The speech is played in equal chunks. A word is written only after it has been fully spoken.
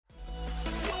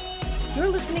You're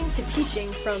listening to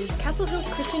teaching from Castle Hills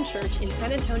Christian Church in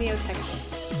San Antonio,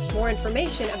 Texas. More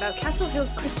information about Castle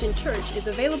Hills Christian Church is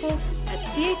available at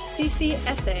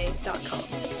chccsa.com.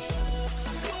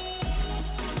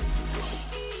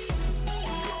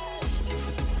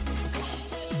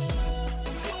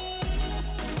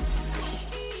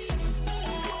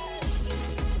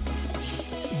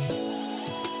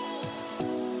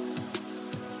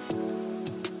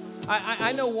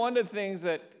 I know one of the things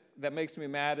that makes me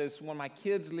mad is when my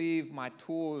kids leave my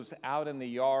tools out in the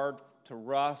yard to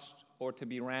rust or to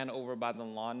be ran over by the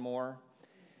lawnmower.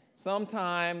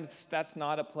 Sometimes that's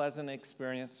not a pleasant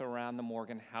experience around the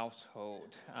Morgan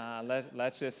household.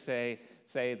 Let's just say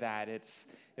that it's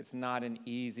not an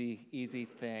easy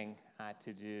thing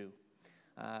to do.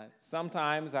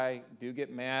 Sometimes I do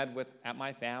get mad at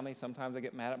my family. Sometimes I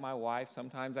get mad at my wife.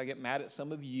 Sometimes I get mad at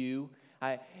some of you.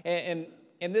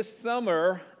 And this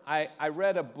summer, I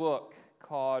read a book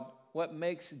called What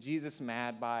Makes Jesus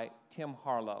Mad by Tim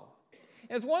Harlow.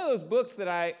 And it's one of those books that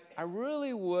I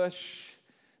really wish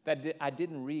that I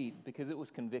didn't read because it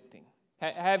was convicting.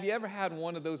 Have you ever had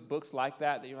one of those books like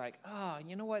that you're like,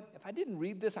 you know what? If I didn't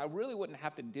read this, I really wouldn't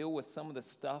have to deal with some of the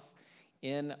stuff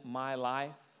in my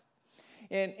life.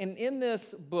 And in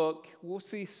this book, we'll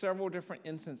see several different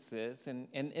instances,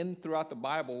 and throughout the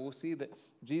Bible, we'll see that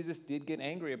Jesus did get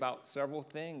angry about several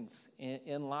things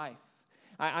in life.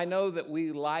 I know that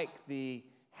we like the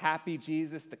happy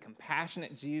Jesus, the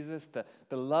compassionate Jesus, the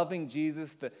loving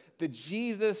Jesus, the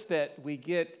Jesus that we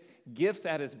get gifts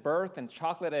at his birth and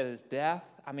chocolate at his death.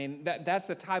 I mean, that's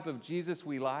the type of Jesus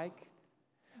we like.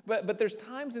 But there's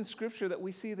times in Scripture that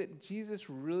we see that Jesus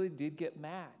really did get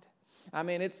mad. I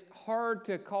mean, it's hard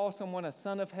to call someone a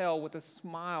son of hell with a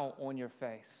smile on your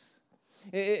face.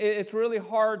 It's really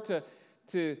hard to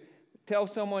tell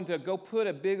someone to go put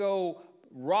a big old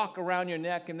rock around your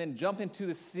neck and then jump into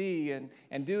the sea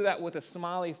and do that with a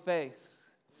smiley face.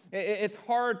 It's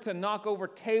hard to knock over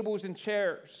tables and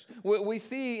chairs. We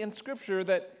see in Scripture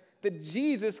that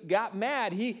Jesus got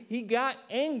mad. He got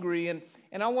angry. And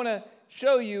I want to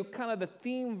show you kind of the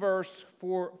theme verse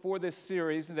for this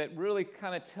series that really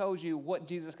kind of tells you what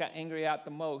Jesus got angry at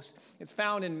the most. It's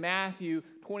found in Matthew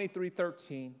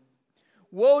 23:13.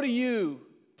 Woe to you,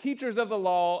 teachers of the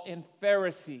law and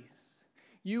Pharisees,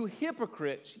 you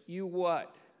hypocrites, you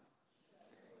what?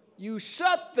 You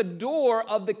shut the door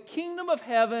of the kingdom of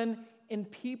heaven in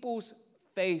people's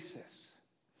faces.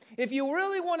 If you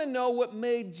really want to know what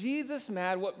made Jesus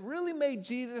mad, what really made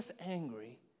Jesus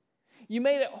angry, you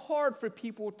made it hard for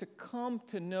people to come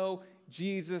to know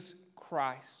Jesus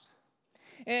Christ.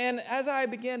 And as I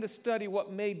began to study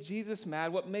what made Jesus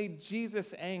mad, what made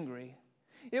Jesus angry,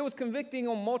 it was convicting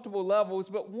on multiple levels,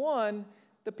 but one,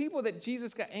 the people that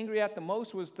Jesus got angry at the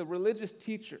most was the religious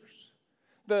teachers,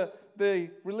 the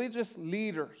religious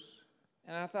leaders.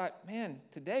 And I thought, man,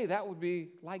 today that would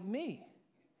be like me.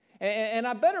 And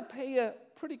I better pay a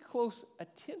pretty close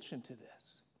attention to this.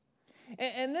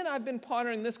 And then I've been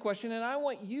pondering this question, and I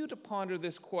want you to ponder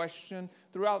this question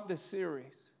throughout this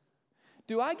series.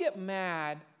 Do I get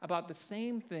mad about the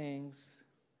same things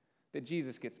that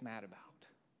Jesus gets mad about?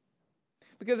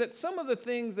 Because at some of the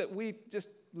things that we just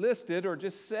listed or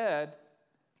just said,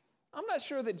 I'm not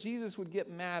sure that Jesus would get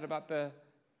mad about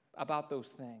those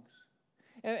things.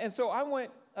 And so I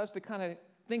want us to kind of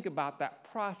think about that,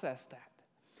 process that.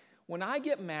 When I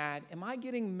get mad, am I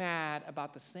getting mad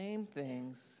about the same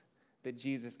things that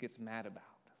Jesus gets mad about?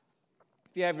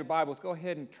 If you have your Bibles, go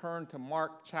ahead and turn to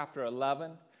Mark chapter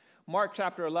 11. Mark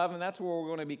chapter 11, that's where we're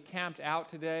going to be camped out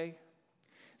today.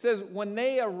 It says, when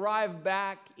they arrived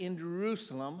back in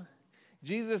Jerusalem,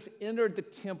 Jesus entered the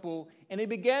temple and he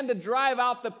began to drive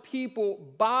out the people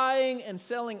buying and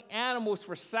selling animals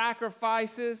for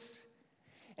sacrifices.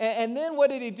 And then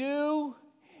what did he do?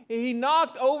 He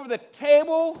knocked over the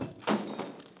table.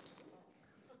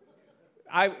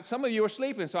 Some of you are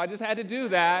sleeping, so I just had to do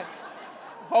that.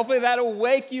 Hopefully that'll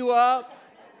wake you up.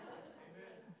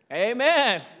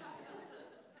 Amen.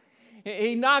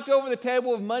 He knocked over the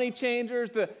table of money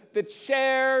changers, the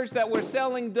chairs that were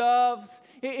selling doves.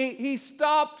 He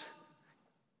stopped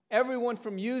everyone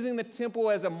from using the temple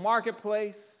as a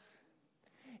marketplace.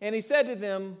 And he said to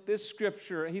them this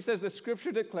scripture. He says, the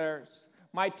scripture declares,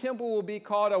 my temple will be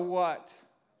called a what?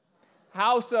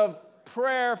 House of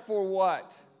prayer for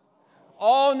what?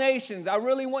 All nations. I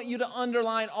really want you to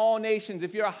underline all nations.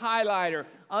 If you're a highlighter,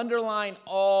 underline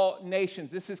all nations.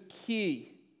 This is key.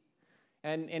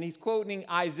 And he's quoting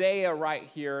Isaiah right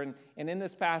here. And in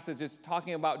this passage, it's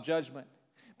talking about judgment.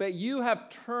 But you have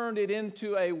turned it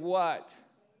into a what?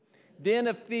 Den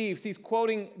of thieves. He's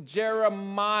quoting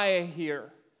Jeremiah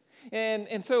here.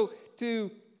 And so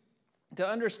to to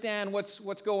understand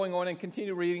what's going on and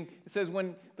continue reading, it says,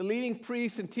 when the leading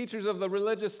priests and teachers of the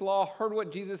religious law heard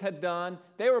what Jesus had done,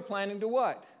 they were planning to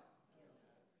what?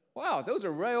 Wow, those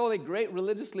are really great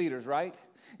religious leaders, right?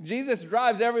 Jesus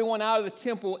drives everyone out of the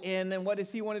temple, and then what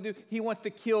does he want to do? He wants to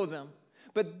kill them.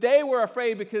 But they were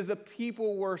afraid because the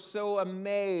people were so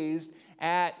amazed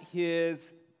at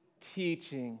his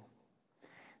teaching.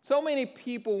 So many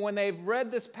people, when they've read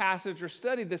this passage or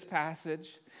studied this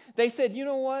passage, they said, you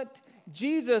know what?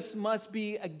 Jesus must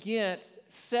be against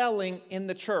selling in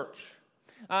the church.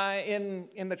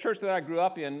 In the church that I grew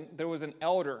up in, there was an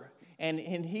elder, and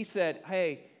he said,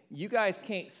 hey, you guys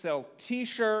can't sell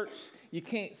T-shirts, you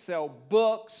can't sell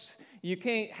books, you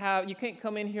can't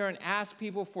come in here and ask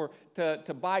people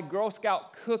to buy Girl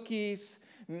Scout cookies,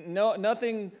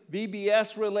 nothing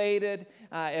VBS related.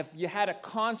 If you had a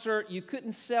concert, you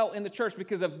couldn't sell in the church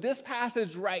because of this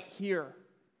passage right here.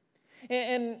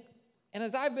 And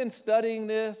as I've been studying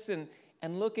this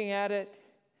and looking at it,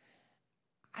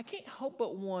 I can't help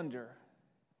but wonder,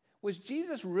 was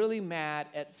Jesus really mad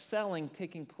at selling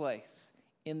taking place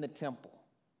in the temple?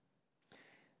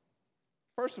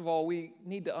 First of all, we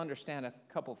need to understand a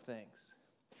couple of things.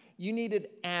 You needed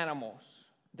animals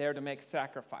there to make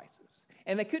sacrifices.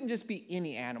 And they couldn't just be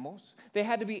any animals. They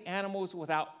had to be animals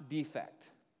without defect.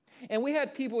 And we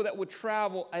had people that would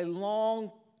travel a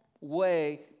long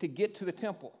way to get to the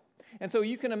temple. And so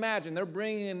you can imagine, they're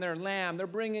bringing in their lamb, they're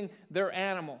bringing their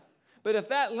animal. But if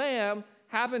that lamb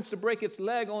happens to break its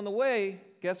leg on the way,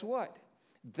 guess what?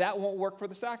 That won't work for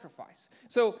the sacrifice.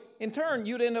 So in turn,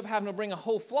 you'd end up having to bring a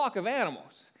whole flock of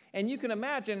animals. And you can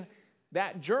imagine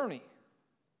that journey.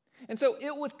 And so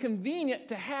it was convenient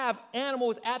to have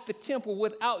animals at the temple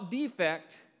without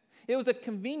defect. It was a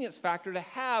convenience factor to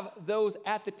have those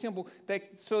at the temple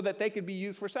so that they could be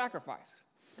used for sacrifice.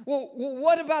 Well,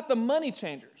 what about the money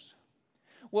changers?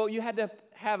 Well, you had to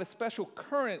have a special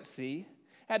currency,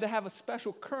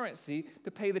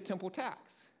 to pay the temple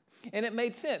tax. And it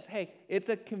made sense. Hey, it's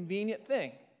a convenient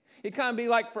thing. It kind of be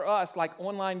like for us, like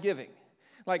online giving.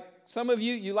 Like some of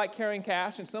you like carrying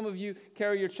cash, and some of you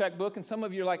carry your checkbook, and some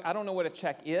of you are like, I don't know what a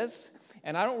check is,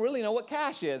 and I don't really know what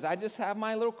cash is. I just have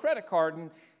my little credit card.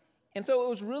 And so it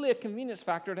was really a convenience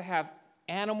factor to have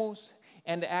animals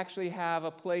and to actually have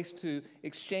a place to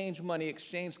exchange money,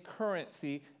 exchange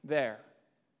currency there.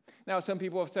 Now, some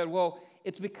people have said, well,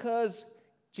 it's because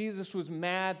Jesus was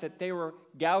mad that they were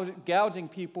gouging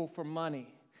people for money,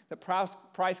 that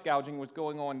price gouging was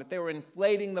going on, that they were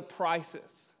inflating the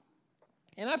prices.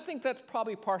 And I think that's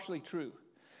probably partially true.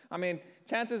 I mean,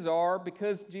 chances are,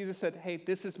 because Jesus said, hey,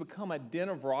 this has become a den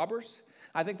of robbers,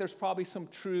 I think there's probably some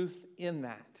truth in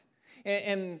that.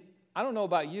 And I don't know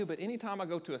about you, but anytime I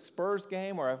go to a Spurs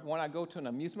game or when I go to an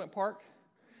amusement park,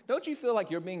 don't you feel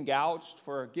like you're being gouged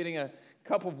for getting a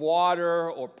cup of water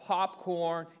or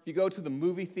popcorn? If you go to the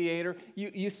movie theater,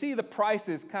 you see the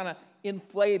prices kind of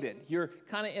inflated. You're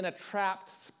kind of in a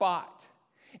trapped spot.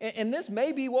 And this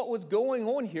may be what was going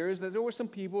on here, is that there were some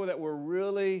people that were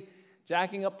really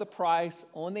jacking up the price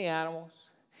on the animals.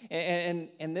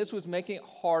 And this was making it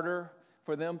harder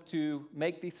for them to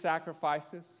make these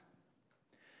sacrifices.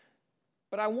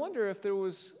 But I wonder if there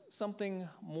was something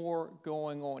more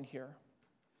going on here.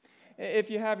 If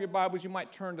you have your Bibles, you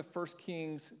might turn to 1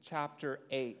 Kings chapter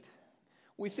 8.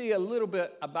 We see a little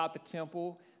bit about the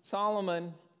temple.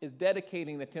 Solomon is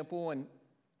dedicating the temple, and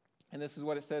this is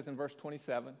what it says in verse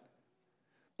 27.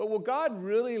 But will God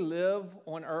really live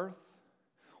on earth?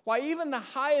 Why, even the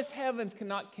highest heavens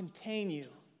cannot contain you.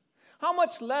 How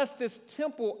much less this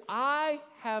temple I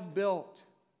have built?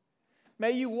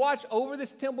 May you watch over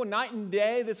this temple night and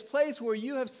day, this place where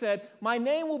you have said, my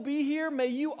name will be here. May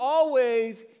you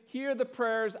always hear the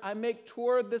prayers I make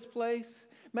toward this place.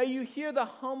 May you hear the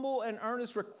humble and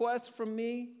earnest requests from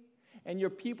me and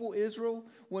your people Israel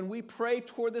when we pray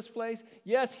toward this place.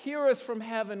 Yes, hear us from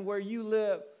heaven where you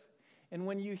live, and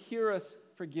when you hear us,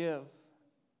 forgive.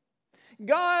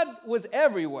 God was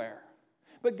everywhere,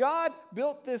 but God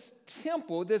built this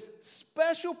temple, this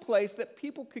special place that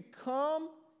people could come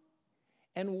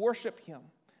and worship him,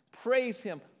 praise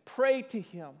him, pray to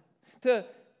him, to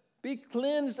be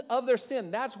cleansed of their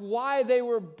sin. That's why they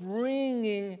were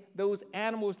bringing those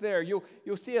animals there.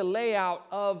 You'll see a layout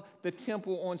of the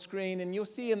temple on screen, and you'll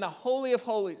see in the Holy of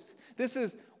Holies, this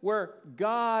is where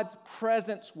God's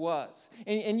presence was.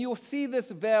 And you'll see this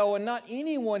veil, and not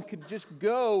anyone could just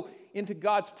go into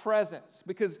God's presence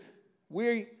because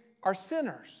we are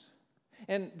sinners.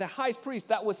 And the high priest,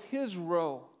 that was his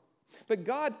role. But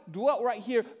God dwelt right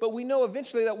here. But we know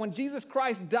eventually that when Jesus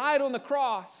Christ died on the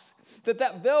cross,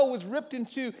 that veil was ripped in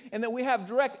two and that we have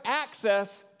direct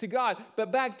access to God.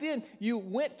 But back then, you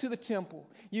went to the temple.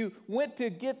 You went to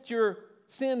get your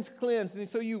sins cleansed. And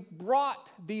so you brought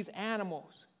these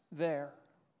animals there.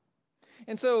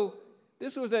 And so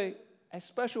this was a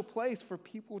special place for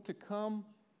people to come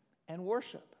and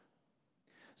worship.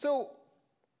 So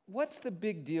what's the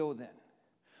big deal then?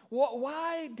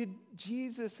 Why did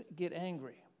Jesus get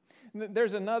angry?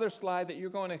 There's another slide that you're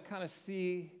going to kind of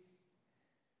see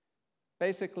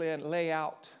basically a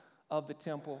layout of the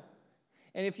temple.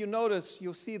 And if you notice,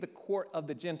 you'll see the court of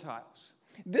the Gentiles.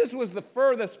 This was the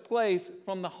furthest place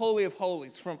from the Holy of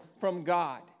Holies, from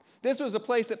God. This was a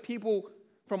place that people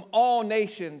from all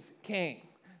nations came.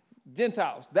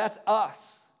 Gentiles, that's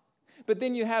us. But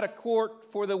then you had a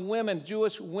court for the women,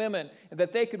 Jewish women,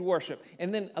 that they could worship.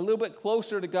 And then a little bit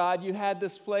closer to God, you had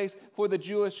this place for the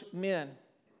Jewish men.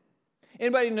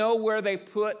 Anybody know where they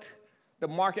put the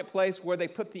marketplace, where they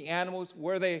put the animals,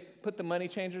 where they put the money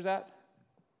changers at?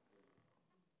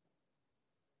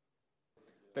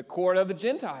 The court of the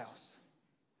Gentiles.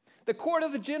 The court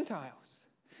of the Gentiles.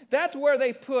 That's where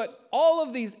they put all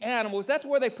of these animals. That's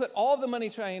where they put all the money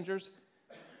changers,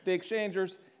 the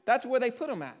exchangers. That's where they put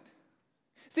them at.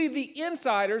 See, the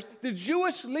insiders, the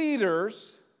Jewish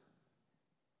leaders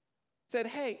said,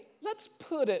 hey, let's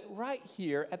put it right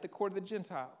here at the court of the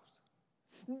Gentiles.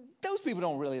 Those people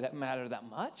don't really matter that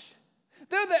much.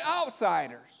 They're the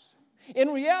outsiders. In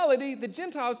reality, the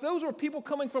Gentiles, those were people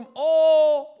coming from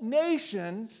all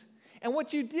nations. And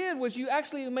what you did was you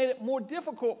actually made it more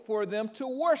difficult for them to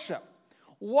worship.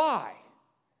 Why?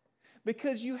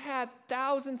 Because you had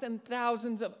thousands and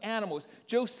thousands of animals.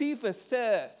 Josephus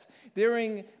says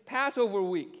during Passover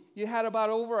week, you had about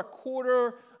over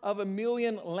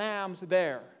 250,000 lambs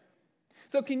there.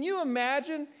 So can you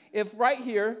imagine if right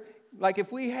here, like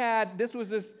if we had,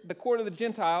 the court of the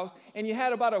Gentiles, and you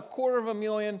had about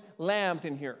 250,000 lambs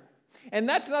in here. And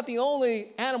that's not the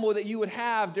only animal that you would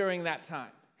have during that time.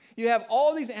 You have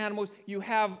all these animals, you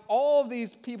have all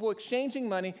these people exchanging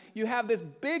money, you have this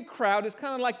big crowd. It's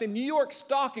kind of like the New York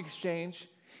Stock Exchange.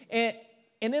 And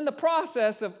in the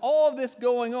process of all of this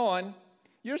going on,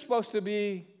 you're supposed to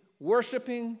be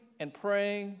worshiping and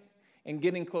praying and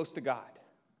getting close to God.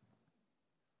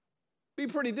 Be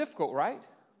pretty difficult, right?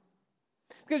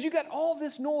 Because you got all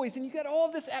this noise and you got all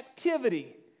this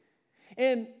activity.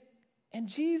 And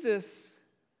Jesus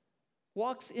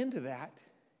walks into that.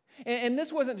 And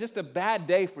this wasn't just a bad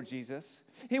day for Jesus.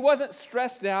 He wasn't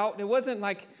stressed out. It wasn't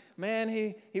like, man,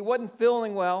 he wasn't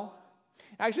feeling well.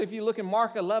 Actually, if you look in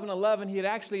Mark 11:11, he had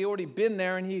actually already been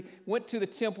there, and he went to the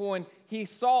temple, and he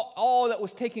saw all that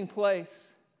was taking place.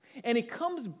 And he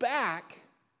comes back,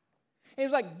 and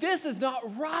he's like, this is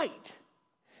not right.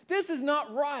 This is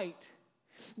not right.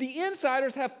 The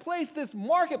insiders have placed this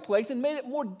marketplace and made it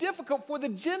more difficult for the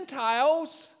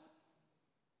Gentiles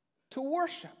to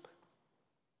worship.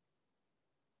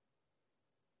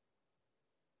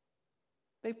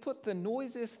 They put the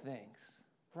noisiest things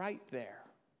right there.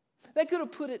 They could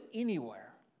have put it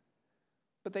anywhere,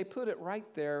 but they put it right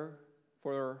there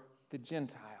for the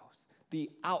Gentiles,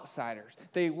 the outsiders.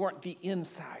 They weren't the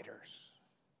insiders.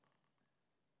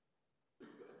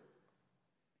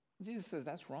 Jesus says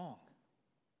that's wrong.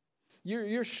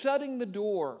 You're shutting the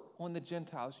door on the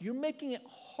Gentiles. You're making it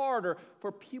harder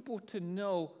for people to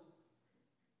know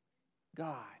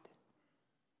God.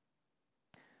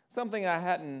 Something I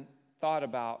hadn't thought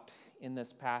about in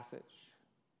this passage.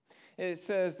 It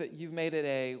says that you've made it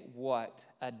a what?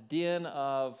 A den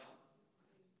of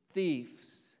thieves.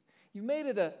 You made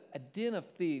it a den of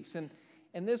thieves. And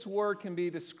this word can be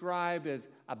described as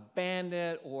a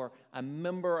bandit or a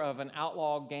member of an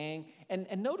outlaw gang. And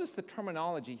notice the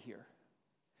terminology here.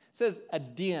 It says a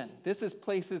den. This is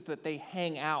places that they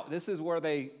hang out. This is where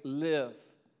they live.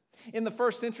 In the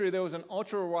first century, there was an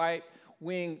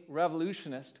ultra-right-wing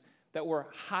revolutionist that were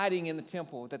hiding in the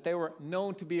temple, that they were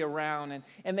known to be around.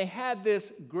 And they had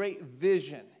this great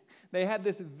vision. They had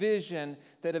this vision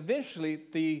that eventually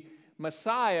the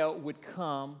Messiah would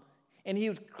come and he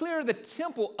would clear the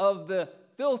temple of the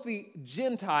filthy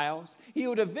Gentiles. He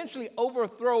would eventually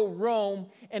overthrow Rome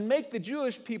and make the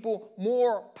Jewish people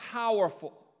more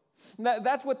powerful.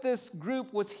 That's what this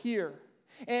group was here.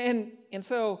 And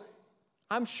so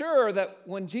I'm sure that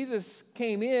when Jesus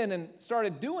came in and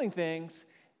started doing things,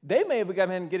 they may have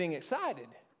been getting excited.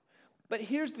 But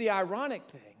here's the ironic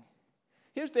thing.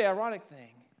 Here's the ironic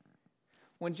thing.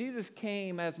 When Jesus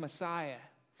came as Messiah,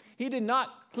 he did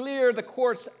not clear the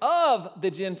courts of the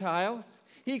Gentiles.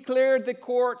 He cleared the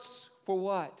courts for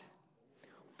what?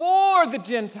 For the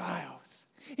Gentiles.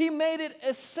 He made it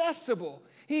accessible.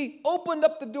 He opened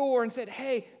up the door and said,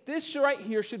 hey, this right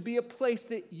here should be a place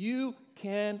that you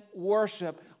can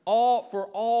worship for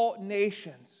all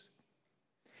nations.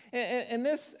 And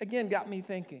this, again, got me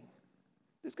thinking.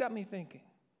 This got me thinking.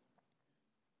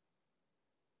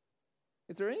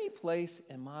 Is there any place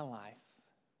in my life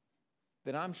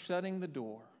that I'm shutting the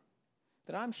door,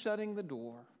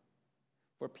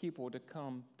 for people to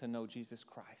come to know Jesus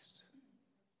Christ?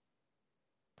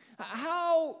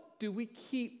 How do we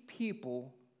keep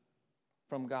people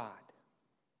from God?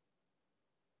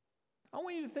 I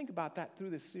want you to think about that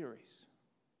through this series.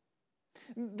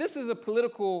 This is a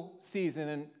political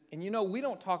season, and you know, we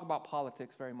don't talk about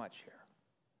politics very much here.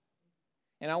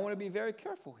 And I want to be very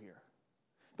careful here.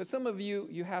 But some of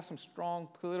you have some strong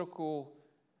political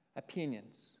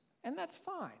opinions, and that's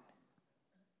fine.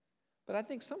 But I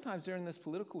think sometimes during this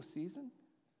political season,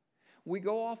 we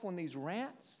go off on these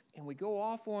rants, and we go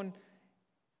off on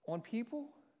people,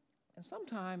 and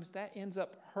sometimes that ends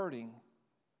up hurting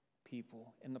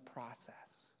people in the process.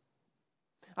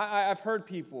 I've heard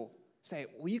people say,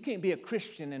 well, you can't be a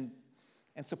Christian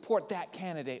and support that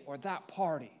candidate or that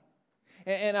party.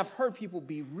 And I've heard people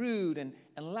be rude and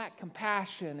lack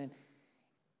compassion.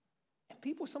 And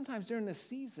people sometimes during this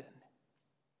season,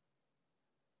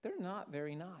 they're not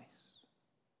very nice.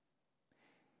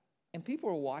 And people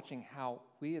are watching how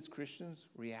we as Christians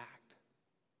react.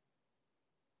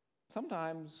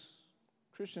 Sometimes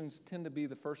Christians tend to be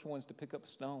the first ones to pick up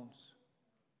stones.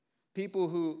 People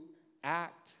who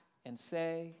act and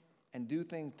say and do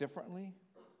things differently,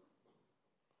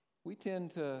 we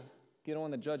tend to get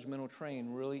on the judgmental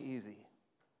train really easy.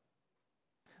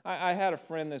 I had a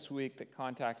friend this week that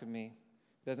contacted me,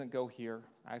 doesn't go here,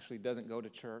 actually doesn't go to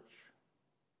church.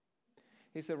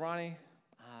 He said, Ronnie,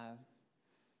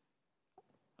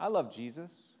 I love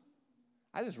Jesus.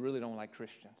 I just really don't like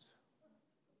Christians.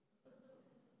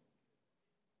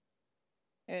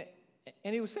 And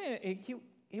he was saying,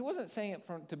 he wasn't saying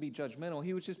it to be judgmental,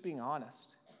 he was just being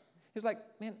honest. He was like,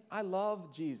 man, I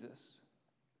love Jesus.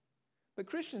 But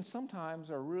Christians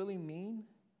sometimes are really mean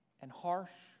and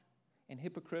harsh and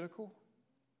hypocritical.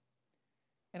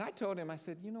 And I told him, I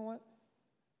said, you know what?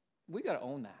 We got to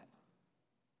own that.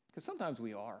 Because sometimes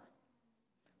we are.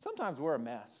 Sometimes we're a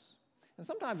mess. And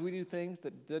sometimes we do things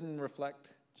that didn't reflect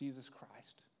Jesus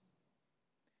Christ.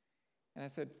 And I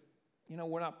said, you know,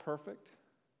 we're not perfect,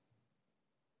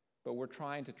 but we're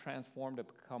trying to transform to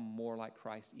become more like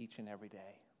Christ each and every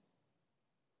day.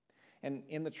 And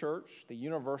in the church, the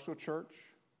universal church,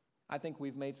 I think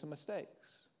we've made some mistakes,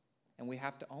 and we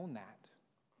have to own that.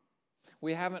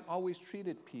 We haven't always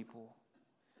treated people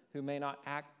who may not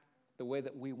act the way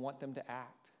that we want them to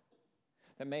act,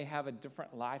 that may have a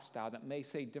different lifestyle, that may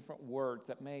say different words,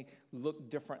 that may look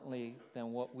differently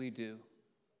than what we do.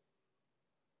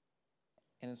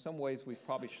 And in some ways, we've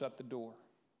probably shut the door.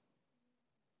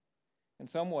 In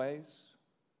some ways,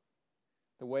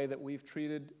 the way that we've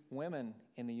treated women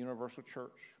in the universal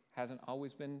church hasn't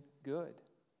always been good,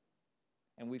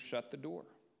 and we've shut the door.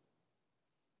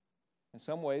 In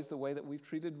some ways, the way that we've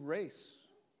treated race,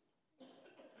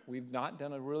 we've not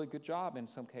done a really good job in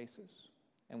some cases,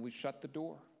 and we've shut the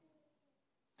door.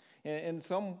 In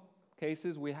some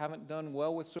cases, we haven't done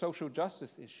well with social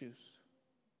justice issues,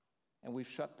 and we've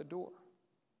shut the door.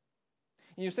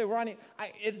 And you say, Ronnie,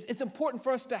 it's important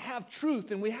for us to have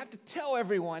truth, and we have to tell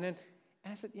everyone. And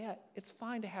I said, yeah, it's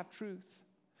fine to have truth,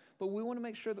 but we want to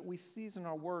make sure that we season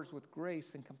our words with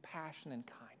grace and compassion and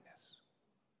kindness.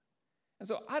 And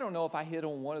so I don't know if I hit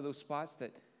on one of those spots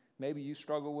that maybe you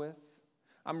struggle with.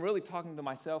 I'm really talking to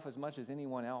myself as much as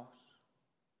anyone else.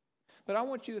 But I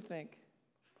want you to think,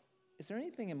 is there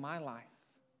anything in my life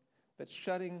that's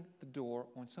shutting the door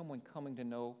on someone coming to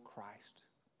know Christ?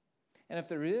 And if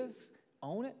there is,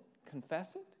 own it,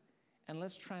 confess it, and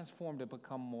let's transform to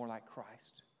become more like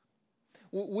Christ.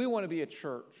 We want to be a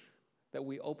church that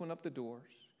we open up the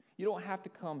doors. You don't have to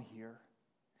come here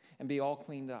and be all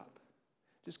cleaned up.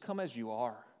 Just come as you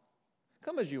are.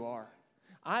 Come as you are.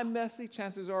 I'm messy.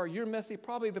 Chances are you're messy.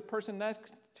 Probably the person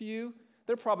next to you,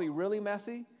 they're probably really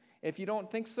messy. If you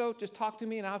don't think so, just talk to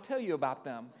me and I'll tell you about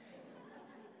them.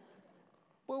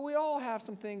 Well, we all have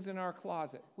some things in our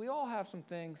closet. We all have some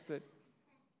things that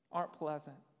aren't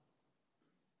pleasant.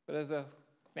 But as a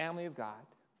family of God,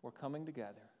 we're coming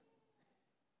together.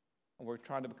 And we're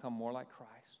trying to become more like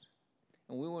Christ.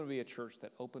 And we want to be a church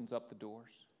that opens up the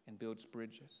doors and builds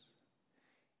bridges.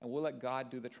 And we'll let God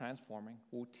do the transforming.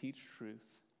 We'll teach truth.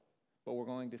 But we're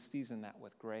going to season that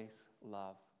with grace,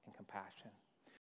 love, and compassion.